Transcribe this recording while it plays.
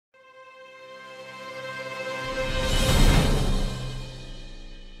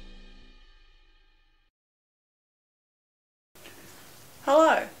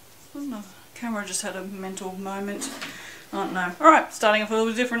camera just had a mental moment. I don't know. Alright, starting off a little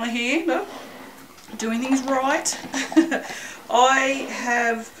bit differently here. No? Doing things right. I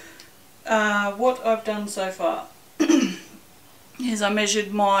have, what I've done so far is I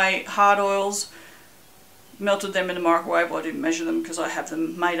measured my hard oils, melted them in the microwave. Well, I didn't measure them because I have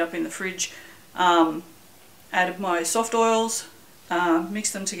them made up in the fridge. Added my soft oils,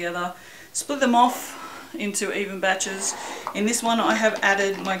 mixed them together, split them off into even batches. In this one I have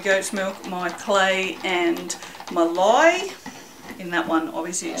added my goat's milk, my clay and my lye. In that one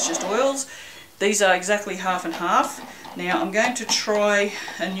obviously it's just oils. These are exactly half and half. Now I'm going to try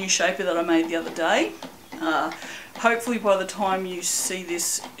a new shaper that I made the other day. Hopefully by the time you see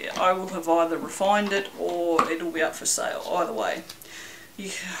this I will have either refined it or it'll be up for sale. Either way.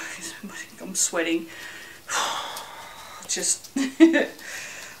 Yeah, I'm sweating. Just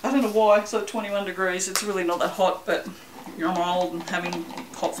I don't know why, it's like 21 degrees, it's really not that hot, but I'm old and having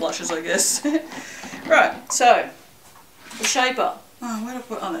hot flushes I guess. Right, so the shaper, oh where did I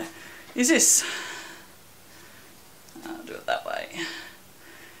put on there, is this, I'll do it that way.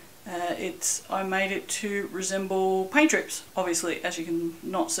 I made it to resemble paint strips, obviously, as you can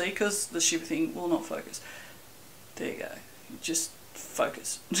not see because the shaper thing will not focus. There you go, just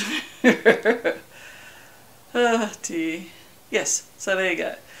focus. Oh dear. Yes, so there you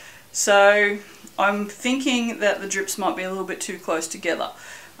go. So I'm thinking that the drips might be a little bit too close together.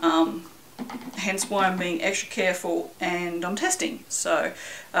 Hence why I'm being extra careful and I'm testing. So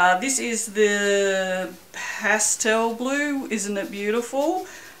this is the pastel blue, isn't it beautiful?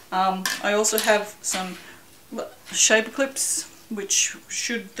 I also have some shaper clips which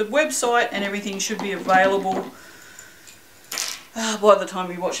the website and everything should be available by the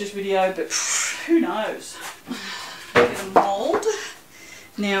time you watch this video, but who knows. Get a mould.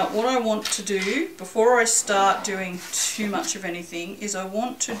 Now what I want to do before I start doing too much of anything is I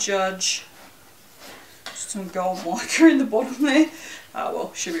want to judge some gold mica in the bottom there. Oh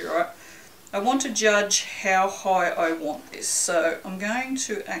well, should be right. I want to judge how high I want this, so I'm going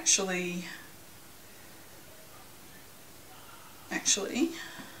to actually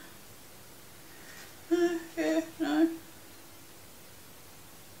yeah, no.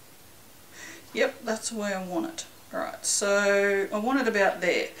 Yep, that's the way I want it. Alright, so I want it about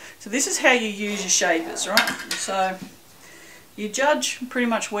there. So this is how you use your shapers, right? So you judge pretty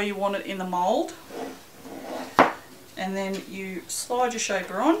much where you want it in the mould, and then you slide your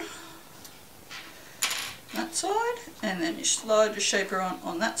shaper on that side, and then you slide your shaper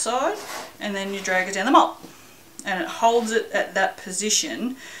on that side, and then you drag it down the mould. And it holds it at that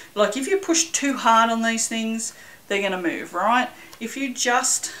position. Like if you push too hard on these things, they're going to move, right? If you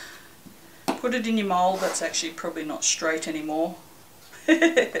just put it in your mould, that's actually probably not straight anymore.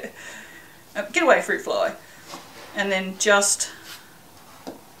 Get away, fruit fly. And then just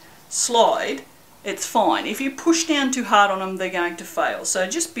slide, it's fine. If you push down too hard on them, they're going to fail. So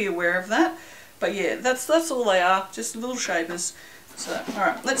just be aware of that. But yeah, that's all they are, just little shapers. So,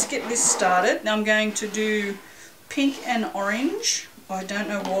 alright, let's get this started. Now I'm going to do pink and orange. I don't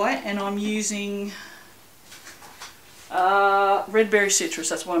know why, and I'm using red berry citrus,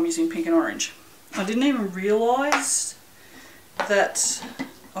 that's why I'm using pink and orange. I didn't even realise that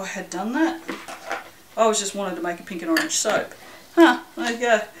I had done that. I was just wanted to make a pink and orange soap. Huh, there you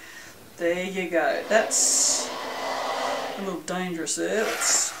go. There you go. That's a little dangerous there.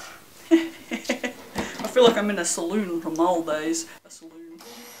 That's I feel like I'm in a saloon from the old days. A saloon.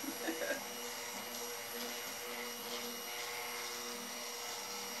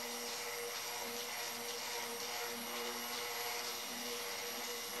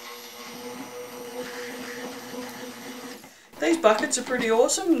 These buckets are pretty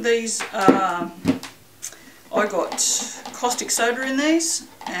awesome. These I got caustic soda in these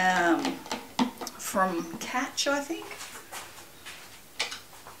from Catch, I think.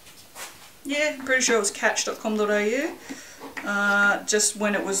 Yeah, I'm pretty sure it was catch.com.au. Just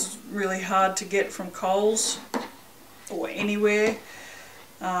when it was really hard to get from Coles or anywhere.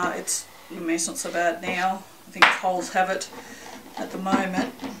 It's not so bad now. I think Coles have it at the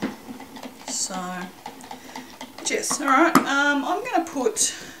moment. So yes, alright. I'm going to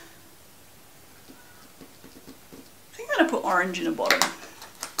put orange in the bottom.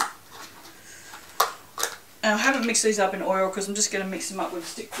 And I haven't mixed these up in oil because I'm just going to mix them up with a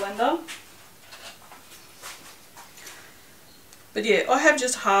stick blender. But yeah, I have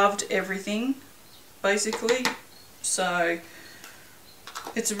just halved everything basically, so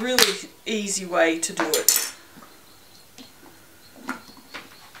it's a really easy way to do it.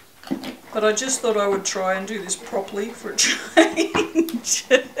 But I just thought I would try and do this properly for a change.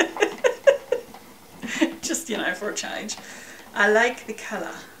 Just, you know, for a change. I like the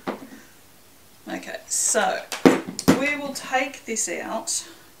colour. Okay, so we will take this out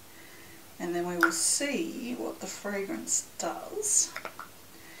and then we will see what the fragrance does.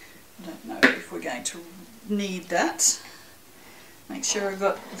 I don't know if we're going to need that. Make sure I've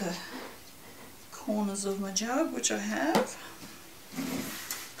got the corners of my jug, which I have.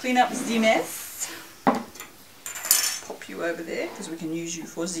 Clean up the mess. Pop you over there because we can use you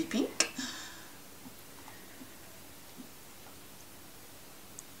for zipping.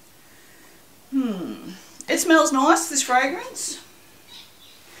 It smells nice, this fragrance.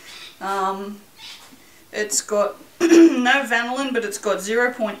 It's got no vanillin, but it's got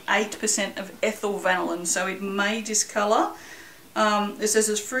 0.8% of ethyl vanillin, so it may discolour. It says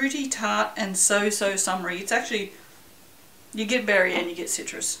it's fruity, tart, and so summery. It's actually, you get berry and you get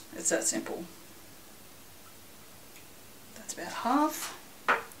citrus. It's that simple. That's about half.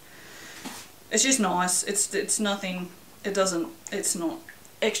 It's just nice. It's nothing. It's not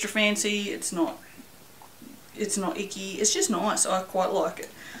extra fancy. It's not icky. It's just nice. I quite like it.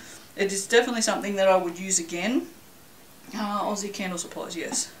 It is definitely something that I would use again. Aussie Candle Supplies,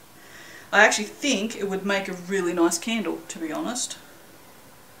 yes. I actually think it would make a really nice candle, to be honest.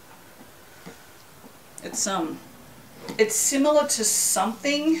 It's similar to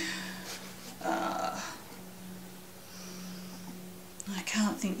something. I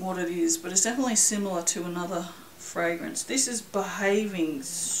can't think what it is, but it's definitely similar to another fragrance. This is behaving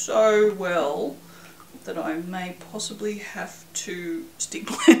so well that I may possibly have to stick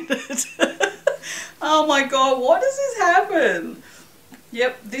blend it. Oh my god, why does this happen?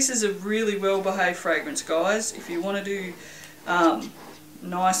 Yep, this is a really well behaved fragrance, guys. If you want to do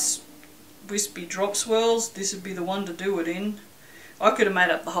nice wispy drop swirls, this would be the one to do it in. I could have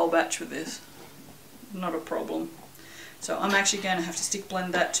made up the whole batch with this. Not a problem. So I'm actually going to have to stick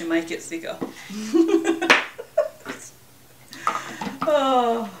blend that to make it thicker.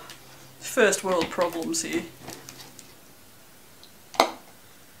 Oh, first world problems here.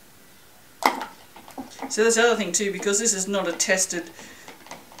 So that's the other thing too, because this is not a tested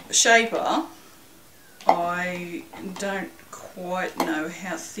shaper, I don't quite know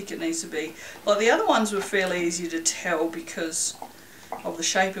how thick it needs to be. Like the other ones were fairly easy to tell because of the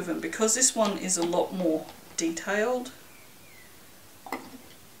shape of them. Because this one is a lot more detailed.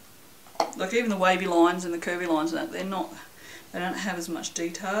 Like even the wavy lines and the curvy lines and that, they don't have as much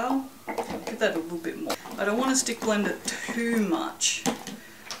detail. I'll give that a little bit more. I don't want to stick blend it too much,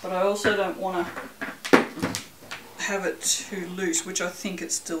 but I also don't want to have it too loose, which I think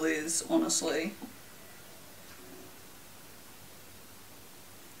it still is, honestly.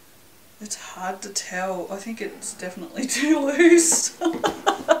 It's hard to tell. I think it's definitely too loose.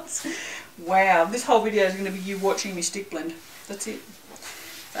 Wow, this whole video is going to be you watching me stick blend. That's it.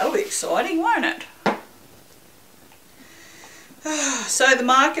 That'll be exciting, won't it? So the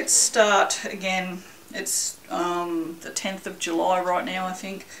markets start again. It's the 10th of July right now, I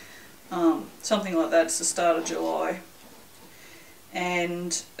think. Something like that. It's the start of July.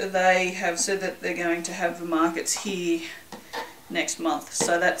 And they have said that they're going to have the markets here next month.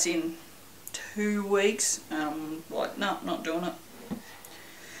 So that's in 2 weeks. Like, no, not doing it.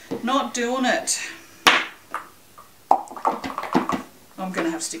 Not doing it. I'm going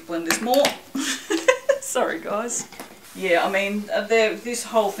to have to stick blend this more. Sorry, guys. Yeah, I mean, this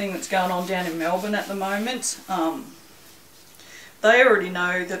whole thing that's going on down in Melbourne at the moment, they already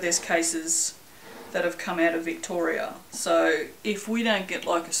know that there's cases that have come out of Victoria. So if we don't get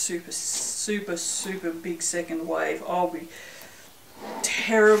like a super big second wave, I'll be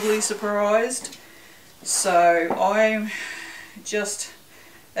terribly surprised. So I'm just,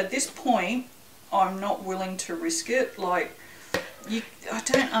 at this point, I'm not willing to risk it. Like, I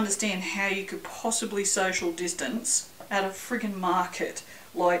don't understand how you could possibly social distance at a friggin' market.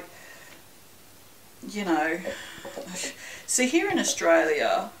 Like, you know, see, here in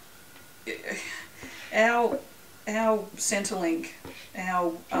Australia, our Centrelink,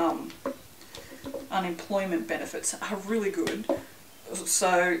 our unemployment benefits are really good.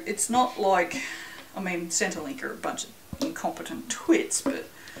 So it's not like, I mean, Centrelink are a bunch of incompetent twits, but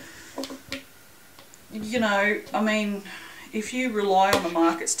you know, I mean, if you rely on the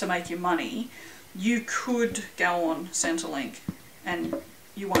markets to make your money, you could go on Centrelink and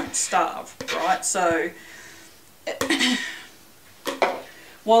you won't starve, right? So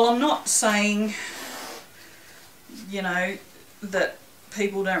while I'm not saying, you know, that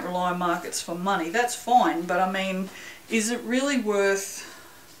people don't rely on markets for money, that's fine, but I mean, is it really worth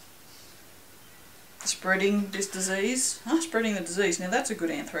spreading this disease? Spreading the disease. Now that's a good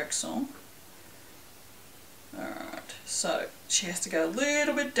Anthrax song. Alright, so she has to go a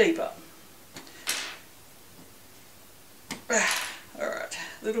little bit deeper. Alright,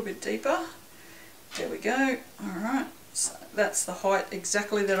 a little bit deeper. There we go. Alright, so that's the height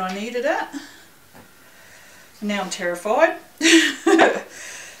exactly that I needed at. Now I'm terrified.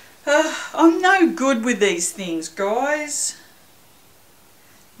 I'm no good with these things, guys.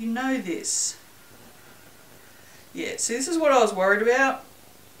 You know this. Yeah, so this is what I was worried about,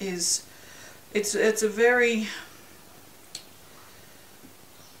 is it's a very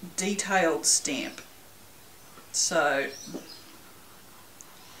detailed stamp. So,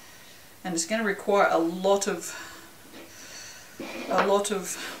 and it's going to require a lot of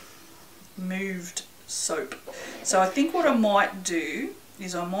moved soap. So I think what I might do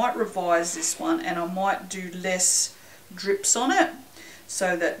is I might revise this one, and I might do less drips on it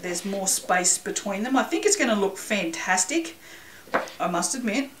so that there's more space between them. I think it's going to look fantastic. I must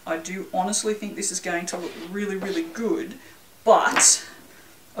admit, I do honestly think this is going to look really, really good, but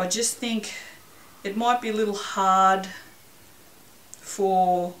I just think it might be a little hard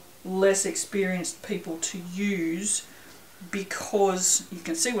for less experienced people to use, because you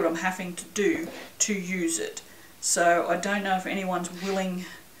can see what I'm having to do to use it. So I don't know if anyone's willing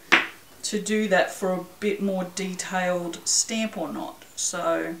to do that for a bit more detailed stamp or not.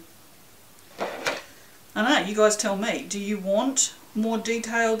 So I don't know, you guys tell me, do you want more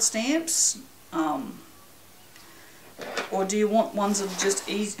detailed stamps? Or do you want ones that are just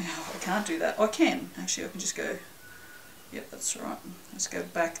easy? Oh, I can't do that. I can. Actually, I can just go, yep, that's right. Let's go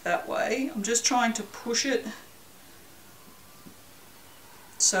back that way. I'm just trying to push it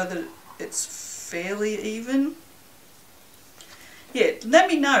so that it's fairly even. Yeah, let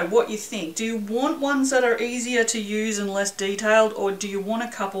me know what you think. Do you want ones that are easier to use and less detailed, or do you want a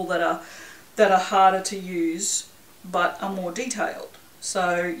couple that are harder to use but are more detailed?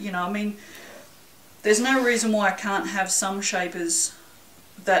 So, you know, I mean, there's no reason why I can't have some shapers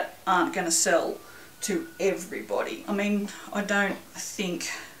that aren't going to sell to everybody. I mean, I don't think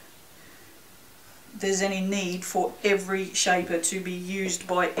there's any need for every shaper to be used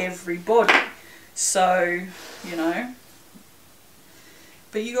by everybody. So, you know.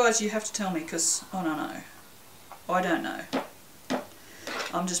 But you guys, you have to tell me, because I don't know. I don't know.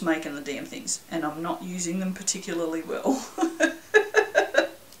 I'm just making the damn things, and I'm not using them particularly well.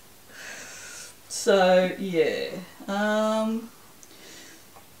 So, yeah. I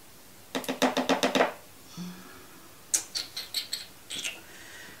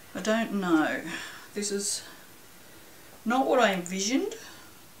don't know. This is not what I envisioned,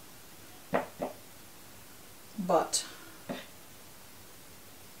 but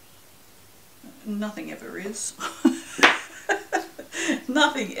nothing ever is.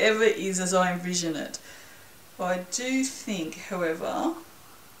 Nothing ever is as I envision it. I do think, however,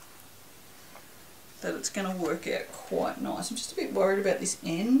 that it's going to work out quite nice. I'm just a bit worried about this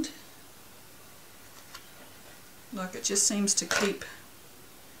end. Like, it just seems to keep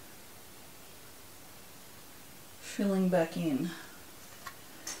filling back in.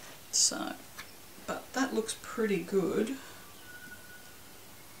 So, but that looks pretty good.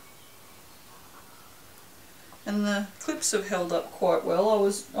 And the clips have held up quite well.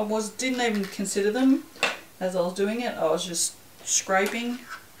 I didn't even consider them as I was doing it. I was just scraping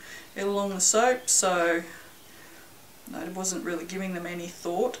it along the soap, so I wasn't really giving them any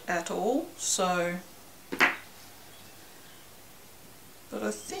thought at all. So, but I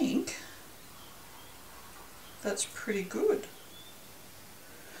think that's pretty good.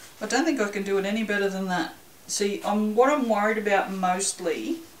 I don't think I can do it any better than that. See, what I'm worried about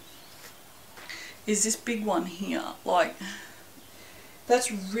mostly is this big one here. Like,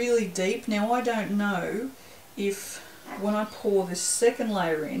 that's really deep. Now, I don't know if when I pour this second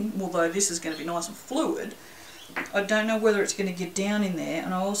layer in, although this is going to be nice and fluid, I don't know whether it's going to get down in there,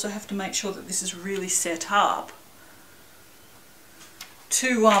 and I also have to make sure that this is really set up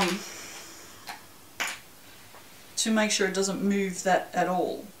to make sure it doesn't move that at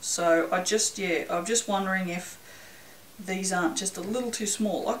all. So I'm just wondering if these aren't just a little too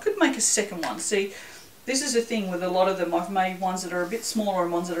small. I could make a second one. See, this is the thing with a lot of them. I've made ones that are a bit smaller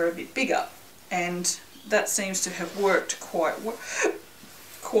and ones that are a bit bigger, and that seems to have worked quite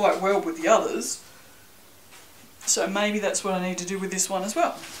well with the others. So maybe that's what I need to do with this one as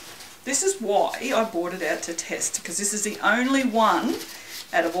well. This is why I brought it out to test, because this is the only one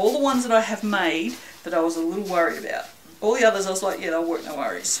out of all the ones that I have made that I was a little worried about. All the others I was like, yeah, they'll work, no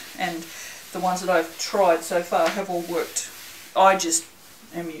worries. And the ones that I've tried so far have all worked. I just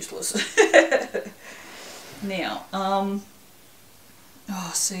am useless. Now, oh,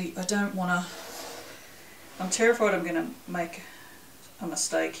 see, I don't want to... I'm terrified I'm going to make a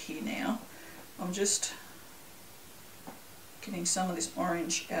mistake here now. I'm just getting some of this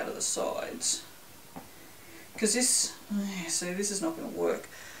orange out of the sides. Because this, see, this is not going to work.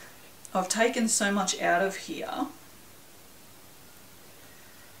 I've taken so much out of here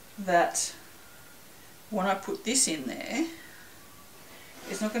that when I put this in there,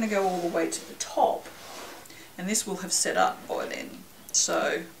 it's not going to go all the way to the top, and this will have set up by then.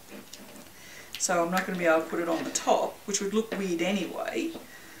 So I'm not going to be able to put it on the top, which would look weird anyway.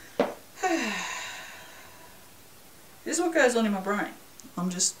 This is what goes on in my brain. I'm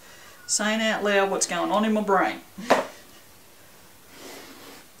just saying out loud what's going on in my brain.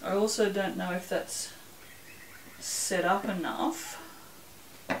 I also don't know if that's set up enough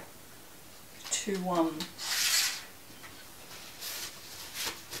to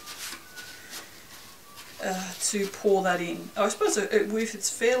pour that in. I suppose if it's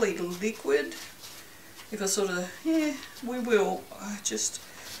fairly liquid, if I sort of, yeah, we will. I'm just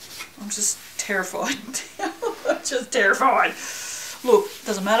terrified. I'm just terrified. Look,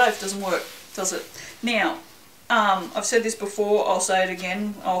 doesn't matter if it doesn't work, does it? Now, I've said this before, I'll say it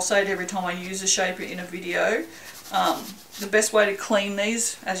again, I'll say it every time I use a shaper in a video. The best way to clean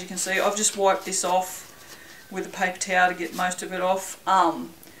these, as you can see, I've just wiped this off with a paper towel to get most of it off.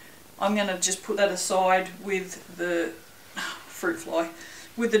 I'm going to just put that aside with the fruit fly,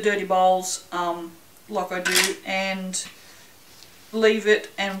 with the dirty bowls, like I do, and leave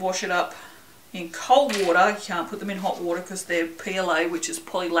it and wash it up in cold water. You can't put them in hot water because they're PLA, which is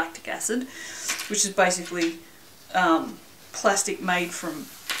polylactic acid, which is basically plastic made from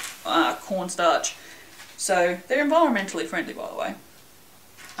cornstarch. So they're environmentally friendly, by the way.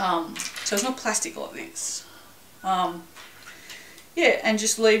 So it's not plastic like this. Yeah, and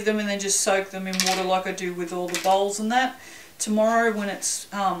just leave them and then just soak them in water like I do with all the bowls and that. Tomorrow when it's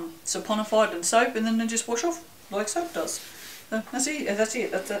saponified and soap, and then they just wash off like soap does. That's it.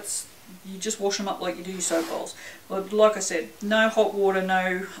 That's you just wash them up like you do your soap bowls. Like I said, no hot water,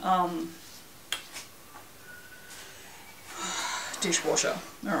 no dishwasher.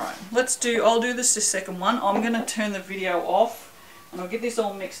 Alright, I'll do this the second one. I'm going to turn the video off and I'll get this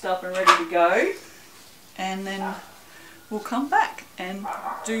all mixed up and ready to go, and then we'll come back and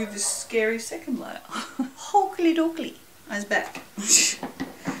do this scary second layer. Holy doggly, I was back.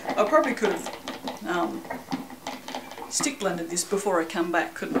 I probably could have stick blended this before I come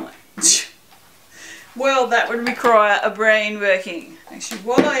back, couldn't I? Well, that would require a brain working. Actually,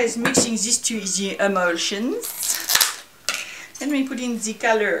 what I is mixing this to is the emulsions. Let me put in the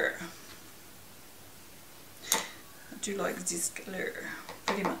color. I do like this color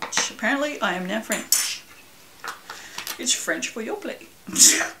very much. Apparently, I am now French. It's French for your plate.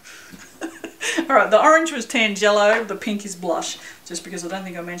 Alright, the orange was tanned yellow, the pink is blush, just because I don't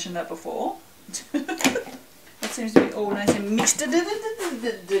think I mentioned that before. That seems to be all nice and mixed. Just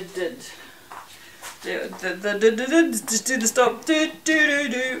do the stop.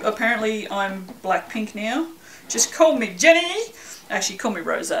 Apparently I'm black pink now. Just call me Jenny. Actually, call me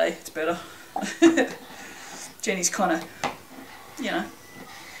Rose. It's better. Jenny's kind of, you know,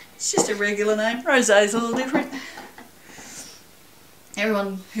 it's just a regular name. Rose is a little different.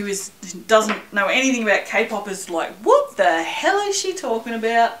 Everyone who doesn't know anything about K-pop is like, what the hell is she talking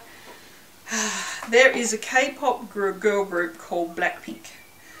about? There is a K-pop girl group called Blackpink,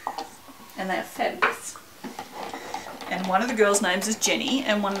 and they are fabulous. And one of the girls' names is Jenny,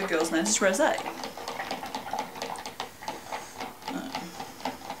 and one of the girls' names is Rose.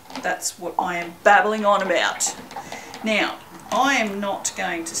 That's what I am babbling on about. Now, I am not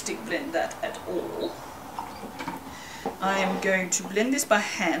going to stick blend that at all. I am going to blend this by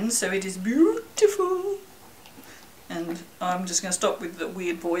hand so it is beautiful. And I'm just going to stop with the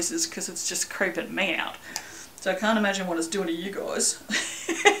weird voices because it's just creeping me out. So I can't imagine what it's doing to you guys.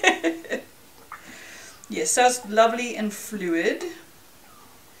 Yeah, so it's lovely and fluid.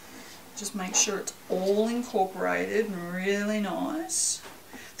 Just make sure it's all incorporated and really nice.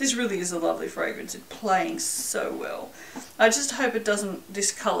 This really is a lovely fragrance. It's playing so well. I just hope it doesn't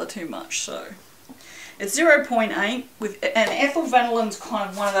discolour too much. So it's 0.8 with, and ethyl vanillin's kind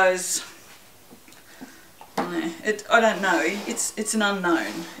of one of those. I don't know. It's an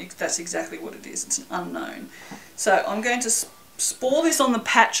unknown. That's exactly what it is. It's an unknown. So I'm going to pour this on the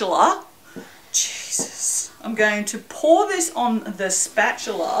spatula. Jesus. I'm going to pour this on the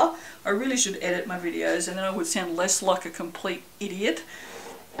spatula. I really should edit my videos, and then I would sound less like a complete idiot.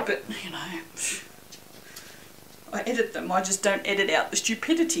 But, you know, I edit them. I just don't edit out the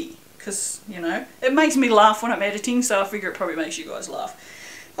stupidity. Because, you know, it makes me laugh when I'm editing, so I figure it probably makes you guys laugh.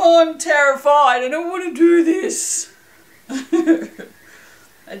 I'm terrified. I don't want to do this.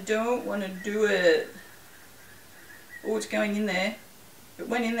 I don't want to do it. Oh, it's going in there. It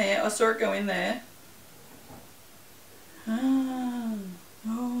went in there. I saw it go in there. Oh,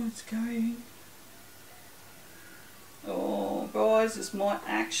 it's going. Oh. guys, this might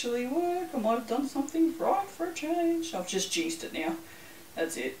actually work. I might have done something right for a change. I've just jinxed it now.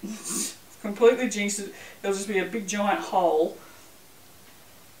 That's it. Completely jinxed it. It'll just be a big giant hole.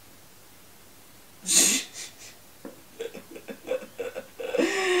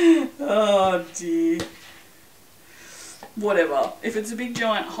 Oh dear. Whatever. If it's a big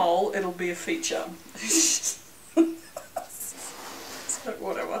giant hole, it'll be a feature. So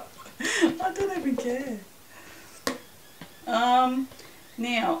whatever. I don't even care.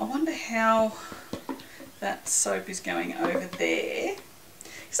 Now, I wonder how that soap is going over there.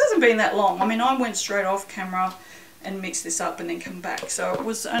 This hasn't been that long. I mean, I went straight off camera and mixed this up and then come back. So it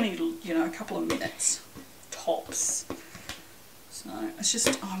was only, you know, a couple of minutes, tops. So it's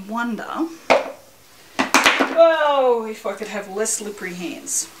just, I wonder, well, if I could have less slippery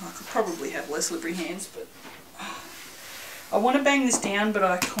hands. I could probably have less slippery hands, but I want to bang this down, but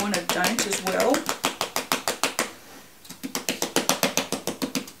I kind of don't as well.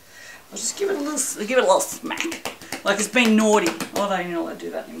 I'll just give it a little smack, like it's been naughty. Oh, they're not allowed to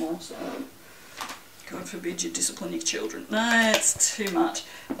do that anymore, so God forbid you discipline your children. No, it's too much.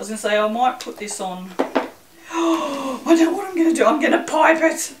 I was going to say I might put this on. Oh, I know what I'm going to do. I'm going to pipe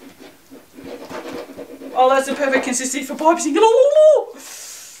it. Oh, that's the perfect consistency for piping.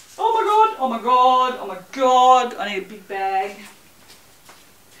 Oh my God! Oh my God! Oh my God! I need a big bag.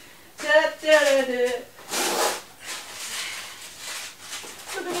 Da, da, da, da.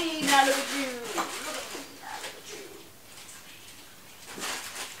 Look at me, now look at you. Look at me, now look at you.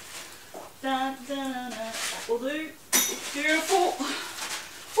 Da, da, da. That will do. Beautiful.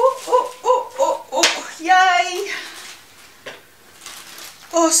 Oh, oh, oh, oh, oh. Yay!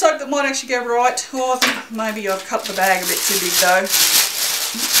 Oh, soap that might actually go right. Oh, I think maybe I've cut the bag a bit too big though.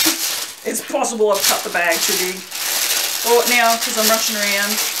 It's possible I've cut the bag too big. Oh, now, because I'm rushing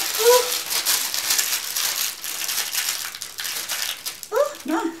around. Oh,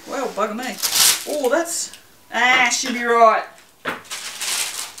 no. Well, bugger me. Oh, that's... should be right.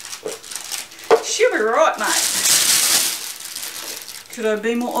 Should be right, mate. Could I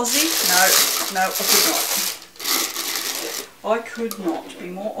be more Aussie? No, I could not. I could not be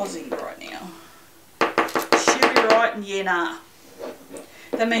more Aussie right now. Should be right and yeah, nah.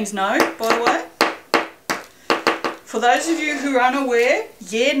 That means no, by the way. For those of you who are unaware,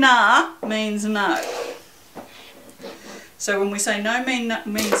 yeah, nah means no. So when we say no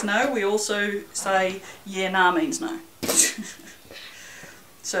means no, we also say yeah, nah means no.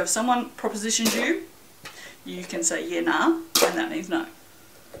 So if someone propositions you, you can say yeah, nah, and that means no.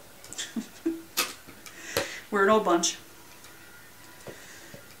 We're an old bunch.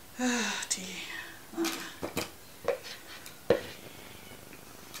 Oh dear. Oh.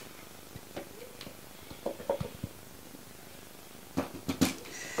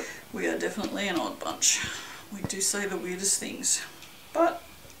 We are definitely an odd bunch. We do say the weirdest things. But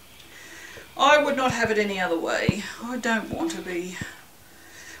I would not have it any other way. I don't want to be...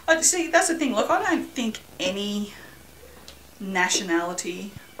 see, that's the thing. Look, I don't think any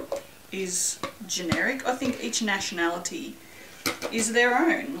nationality is generic. I think each nationality is their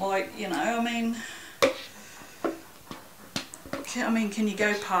own. Like, you know, I mean, can you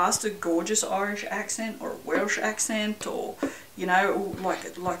go past a gorgeous Irish accent or a Welsh accent or, you know, like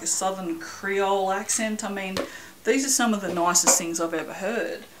a Southern Creole accent? I mean, these are some of the nicest things I've ever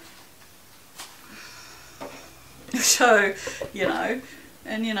heard. So, you know,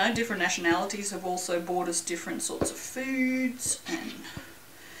 and you know, different nationalities have also brought us different sorts of foods, and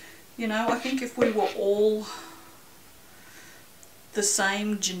you know, I think if we were all the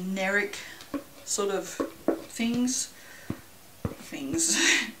same generic sort of things,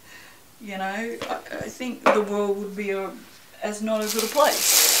 you know, I think the world would be as not as good a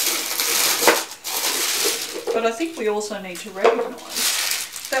place. But I think we also need to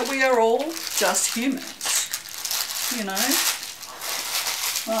recognise that we are all just humans, you know.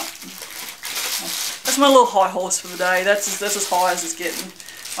 Well, that's my little high horse for the day. That's as high as it's getting.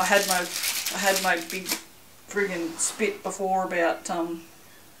 I had my big friggin' spit before about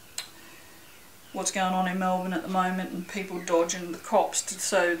what's going on in Melbourne at the moment and people dodging the cops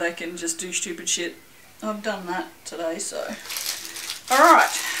so they can just do stupid shit. I've done that today, so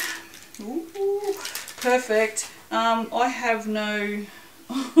alright. Ooh, perfect. I have no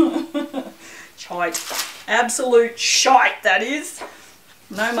shite. Absolute shite, that is.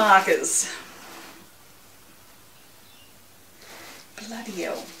 No markers. Bloody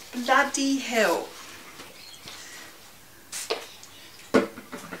hell. Bloody hell.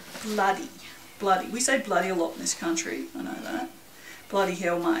 Bloody. Bloody. We say bloody a lot in this country. I know that. Bloody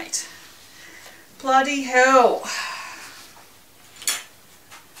hell, mate. Bloody hell.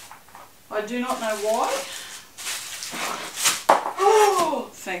 I do not know why. Oh,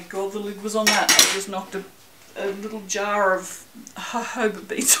 thank God the lid was on that. I just knocked a little jar of jojoba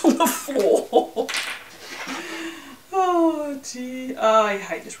beads on the floor. Oh dear. Oh, I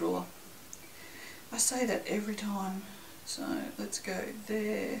hate this ruler. I say that every time. So let's go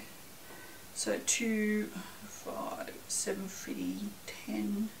there. So 2, 5, 7 fitty,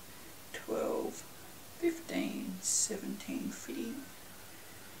 10, 12, 15, 17 fitty,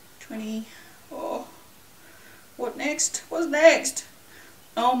 20. Oh, what next? What's next?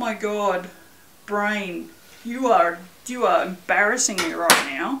 Oh my God, brain, you are embarrassing me right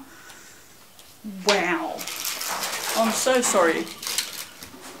now. Wow, I'm so sorry.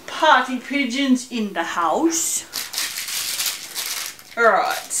 Party pigeons in the house. All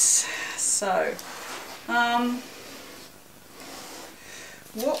right, so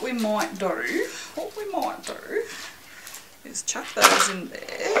what we might do is chuck those in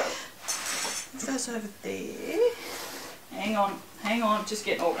there. Put those over there. Hang on, just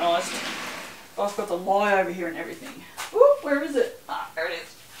getting organised. I've got the lie over here and everything. Ooh, where is it? Ah, there it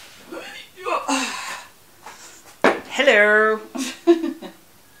is. Hello.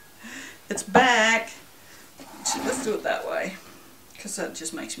 It's back. Actually, let's do it that way, because that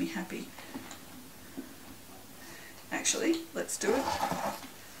just makes me happy. Actually, let's do it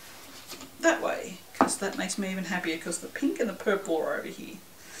that way, because that makes me even happier, because the pink and the purple are over here.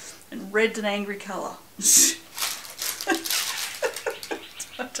 And red's an angry colour.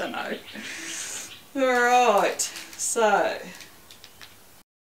 I don't know. Alright, so.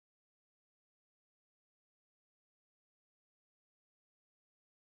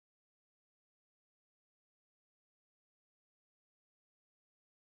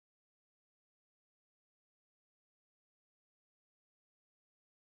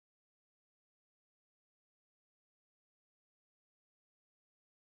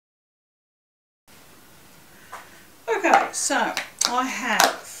 Okay, so I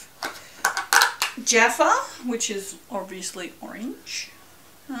have Jaffa, which is obviously orange.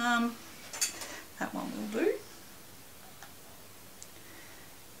 That one will do.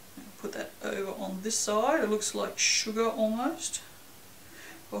 I'll put that over on this side. It looks like sugar almost.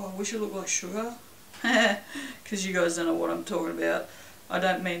 Oh, I wish it looked like sugar. Because you guys don't know what I'm talking about. I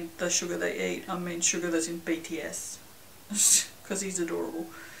don't mean the sugar they eat, I mean sugar that's in BTS. Because he's adorable.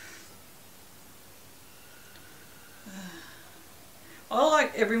 I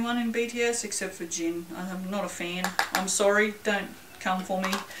like everyone in BTS except for Jin. I'm not a fan. I'm sorry, don't come for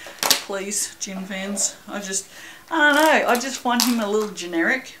me, please, Jin fans. I don't know, I just find him a little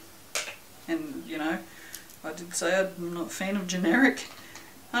generic. And, you know, I did say I'm not a fan of generic.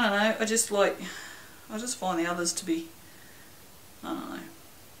 I don't know, I just find the others to be, I don't know.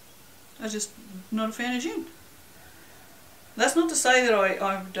 I'm just not a fan of Jin. That's not to say that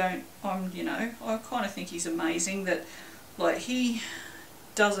you know, I kind of think he's amazing, that like he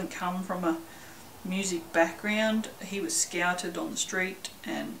doesn't come from a music background. He was scouted on the street,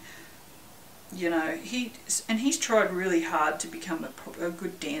 and you know, he's tried really hard to become a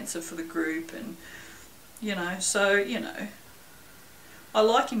good dancer for the group, and you know, so you know, I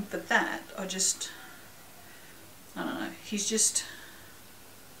like him for that. I don't know, he's just,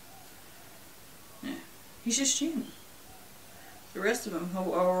 yeah, he's just Jin. The rest of them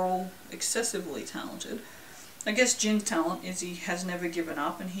are all excessively talented. I guess Jin's talent is he has never given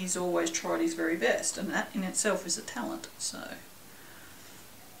up, and he's always tried his very best, and that in itself is a talent. So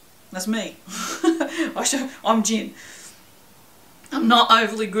that's me. I'm Jin. I'm not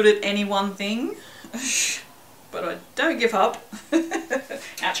overly good at any one thing, but I don't give up.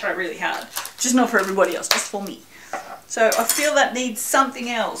 I try really hard. Just not for everybody else, just for me. So I feel that needs something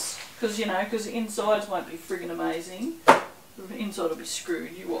else, because you know, because the insides won't be friggin' amazing. The inside will be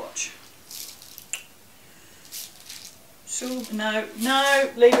screwed, you watch. So, no,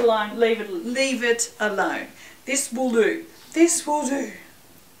 leave it alone, leave it alone. This will do, this will do.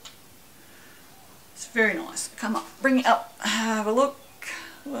 It's very nice. Come up, bring it up, have a look.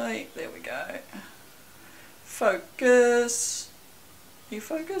 Wait, there we go. Focus. Are you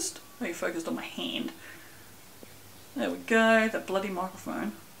focused? Are you focused on my hand? There we go, that bloody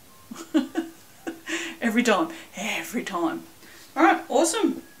microphone. Every time, every time. Alright,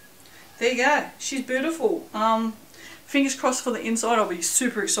 awesome. There you go. She's beautiful. Fingers crossed for the inside. I'll be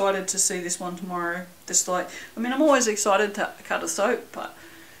super excited to see this one tomorrow. This, like, I mean, I'm always excited to cut a soap, but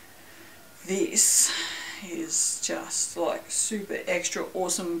this is just like super extra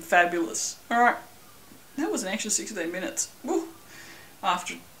awesome, fabulous. Alright, that was an extra 16 minutes. Woo.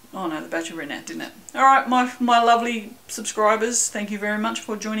 After, oh no, the battery ran out, didn't it? Alright, my lovely subscribers, thank you very much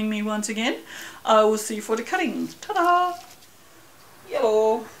for joining me once again. I will see you for the cutting. Ta-da!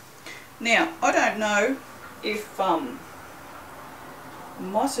 Yellow. Now, I don't know if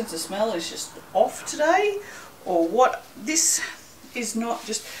my sense of smell is just off today, or what. This is not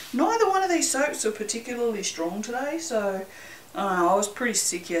just, neither one of these soaps are particularly strong today, so I was pretty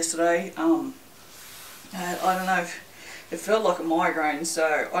sick yesterday. I don't know if it felt like a migraine,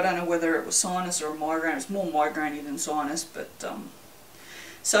 so I don't know whether it was sinus or a migraine. It's more migraine-y than sinus, but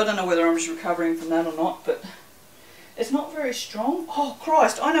so I don't know whether I'm just recovering from that or not, but it's not very strong. Oh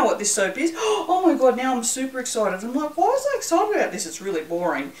Christ, I know what this soap is. Oh my God, now I'm super excited. I'm like, why was I excited about this? It's really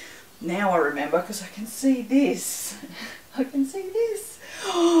boring. Now I remember, because I can see this. I can see this.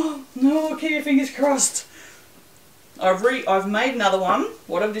 Oh no, keep your fingers crossed. I've made another one.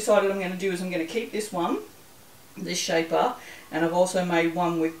 What I've decided I'm going to do is I'm going to keep this one, this shaper, and I've also made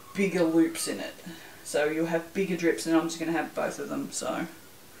one with bigger loops in it. So you'll have bigger drips, and I'm just going to have both of them. So,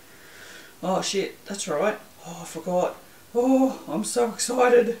 oh shit, that's right. Oh, I forgot. Oh, I'm so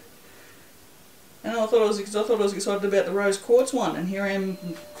excited. And I thought I was excited about the rose quartz one, and here I am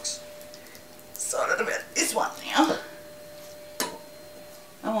excited about this one now.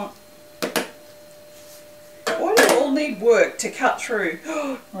 Come on. Why do you all need work to cut through?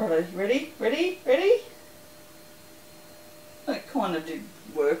 Right, ready? Ready? Ready? It kind of did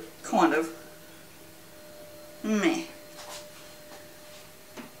work. Kind of. Meh.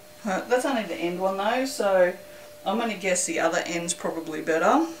 That's only the end one though, so I'm going to guess the other end's probably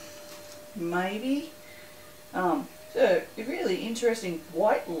better. Maybe. So a really interesting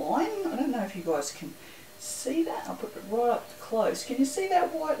white line. I don't know if you guys can see that. I'll put it right up close. Can you see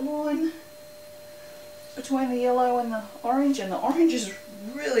that white line between the yellow and the orange? And the orange is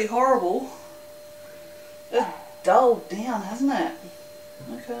really horrible. It's dulled down, hasn't it?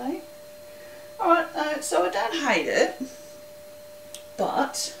 Okay. Alright, so I don't hate it,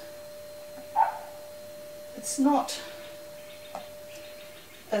 but it's not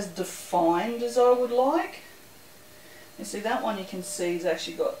as defined as I would like. You see, that one you can see has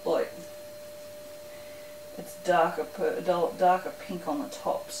actually got like, it's darker pink on the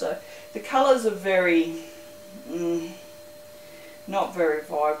top. So the colours are very, not very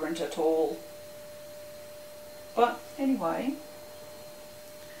vibrant at all. But anyway.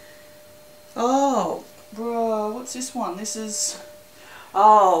 Oh, bro, what's this one? This is,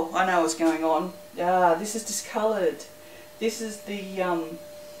 oh, I know what's going on. This is discoloured. This is the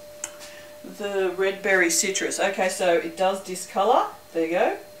red berry citrus. Okay, so it does discolour. There you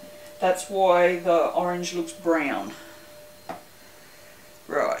go. That's why the orange looks brown.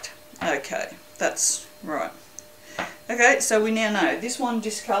 Right. Okay, that's right. Okay, so we now know this one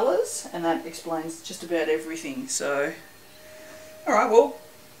discolours, and that explains just about everything. So, all right. Well,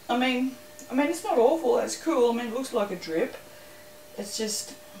 I mean, it's not awful. It's cool. I mean, it looks like a drip. It's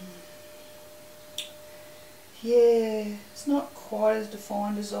just, yeah, it's not quite as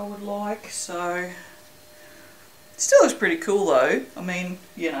defined as I would like. So, it still looks pretty cool though. I mean,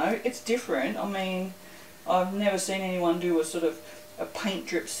 you know, it's different. I mean, I've never seen anyone do a sort of a paint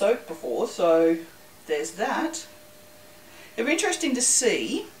drip soap before. So, there's that. It'd be interesting to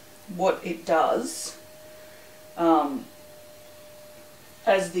see what it does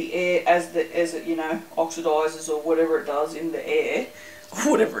as the air, as it, you know, oxidizes or whatever it does in the air,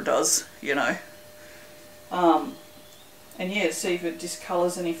 or whatever it does, you know. And yeah, to see if it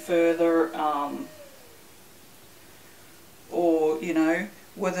discolours any further, or, you know,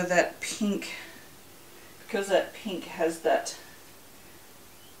 whether that pink, because that pink has that,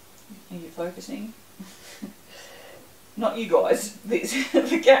 are you focusing? Not you guys,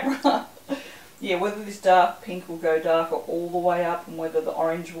 the camera. Yeah, whether this dark pink will go darker all the way up, and whether the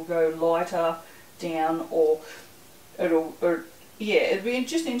orange will go lighter down, or yeah, it'd be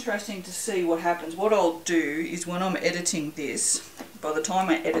just interesting to see what happens. What I'll do is, when I'm editing this, by the time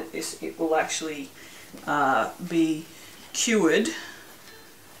I edit this, it will actually be cured.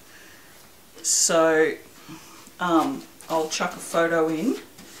 So I'll chuck a photo in,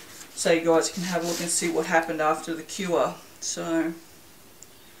 so you guys can have a look and see what happened after the cure. So,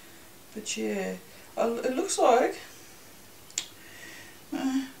 but yeah, it looks like,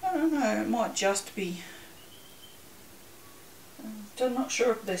 I don't know, it might just be, I'm not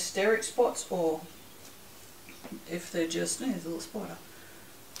sure if they're steric spots or if they're just, there's a little spider,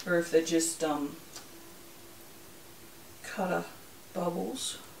 or if they're just cutter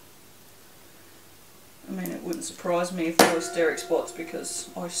bubbles. I mean, it wouldn't surprise me if there were steric spots, because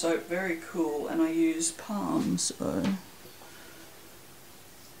I soap very cool and I use palm, so.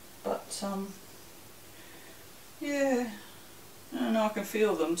 But yeah, and I can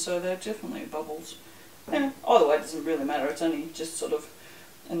feel them, so they're definitely bubbles. Yeah, either way, it doesn't really matter. It's only just sort of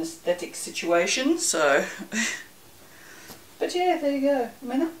an aesthetic situation. So, but yeah, there you go. I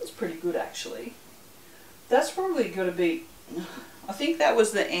mean, that one's pretty good actually. That's probably got to be, I think that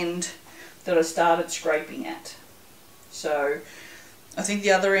was the end that I started scraping at. So I think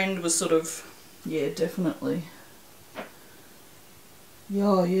the other end was sort of, yeah, definitely.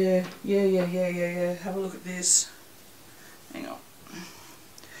 Oh, yeah. Have a look at this. Hang on.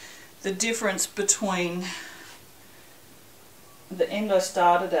 The difference between the end I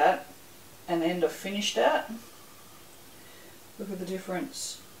started at and the end I finished at. Look at the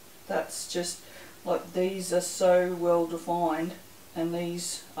difference. That's just like, these are so well defined and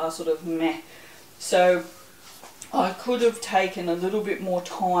these are sort of meh. So I could have taken a little bit more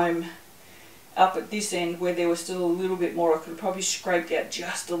time up at this end where there was still a little bit more. I could have probably scraped out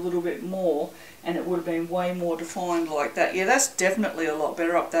just a little bit more and it would have been way more defined like that. Yeah, that's definitely a lot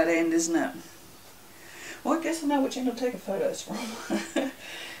better up that end, isn't it? Well, I guess I know which end I'm taking photos from.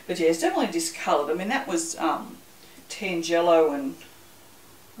 But yeah, it's definitely discoloured. I mean, that was Tangelo and,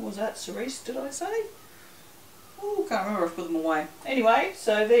 what was that, cerise, did I say? Oh, can't remember, I've put them away. Anyway,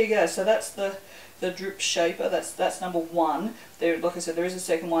 so there you go. So that's the drip shaper. That's number one. There, like I said, there is a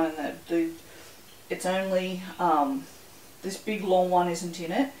second one, and it's only this big long one isn't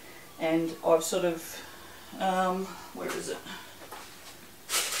in it, and I've sort of where is it?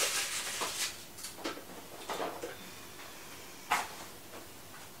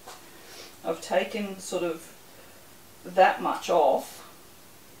 I've taken sort of that much off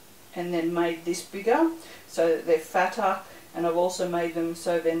and then made this bigger so that they're fatter, and I've also made them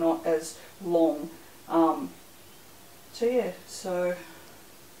so they're not as long. So yeah, so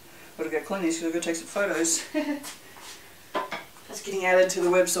I've got to go clean this because I've got to take some photos. That's getting added to the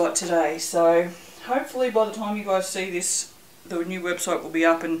website today, so hopefully by the time you guys see this, the new website will be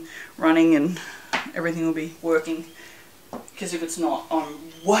up and running and everything will be working. Because if it's not, I'm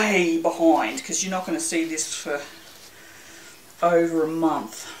way behind, because you're not going to see this for over a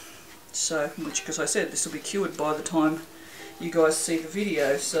month. So, which, because I said this will be cured by the time you guys see the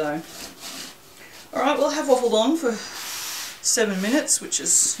video. So, alright, well, I have waffled on for 7 minutes, which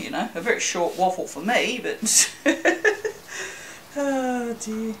is, you know, a very short waffle for me, but oh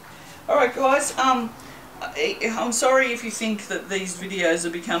dear. Alright guys, I'm sorry if you think that these videos are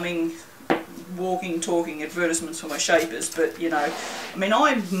becoming walking, talking advertisements for my shapers, but you know, I mean,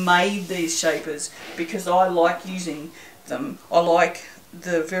 I made these shapers because I like using them. I like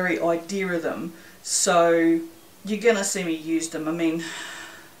the very idea of them, so you're gonna see me use them. I mean,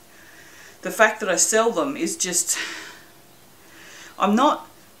 the fact that I sell them is just, I'm not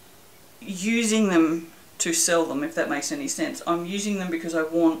using them to sell them, if that makes any sense. I'm using them because I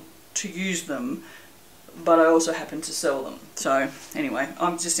want to use them, but I also happen to sell them. So anyway,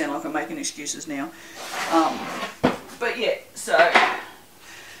 I'm just sound like I'm making excuses now. But yeah, so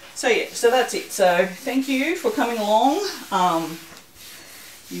yeah, so that's it. So thank you for coming along.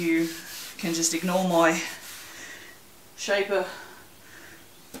 You can just ignore my shaper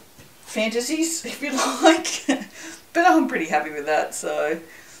fantasies if you like, but I'm pretty happy with that. So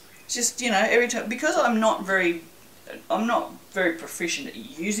just, you know, every time, because I'm not very proficient at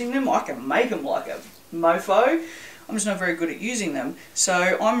using them. I can make them like a mofo. I'm just not very good at using them.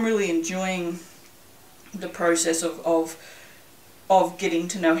 So I'm really enjoying the process of getting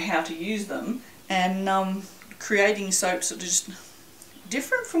to know how to use them, and creating soaps that are just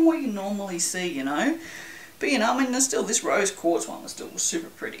different from what you normally see, you know. But you know, I mean, there's still this rose quartz one was still super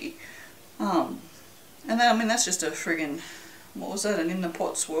pretty. And then, I mean, that's just a friggin', what was that, an in the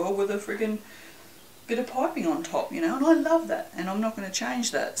pot swirl with a friggin' bit of piping on top, you know, and I love that, and I'm not going to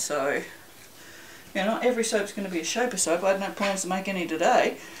change that. So, you know, not every soap's going to be a shaper soap. I had no plans to make any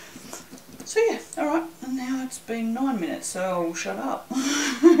today. So yeah, alright, and now it's been 9 minutes, so I'll shut up.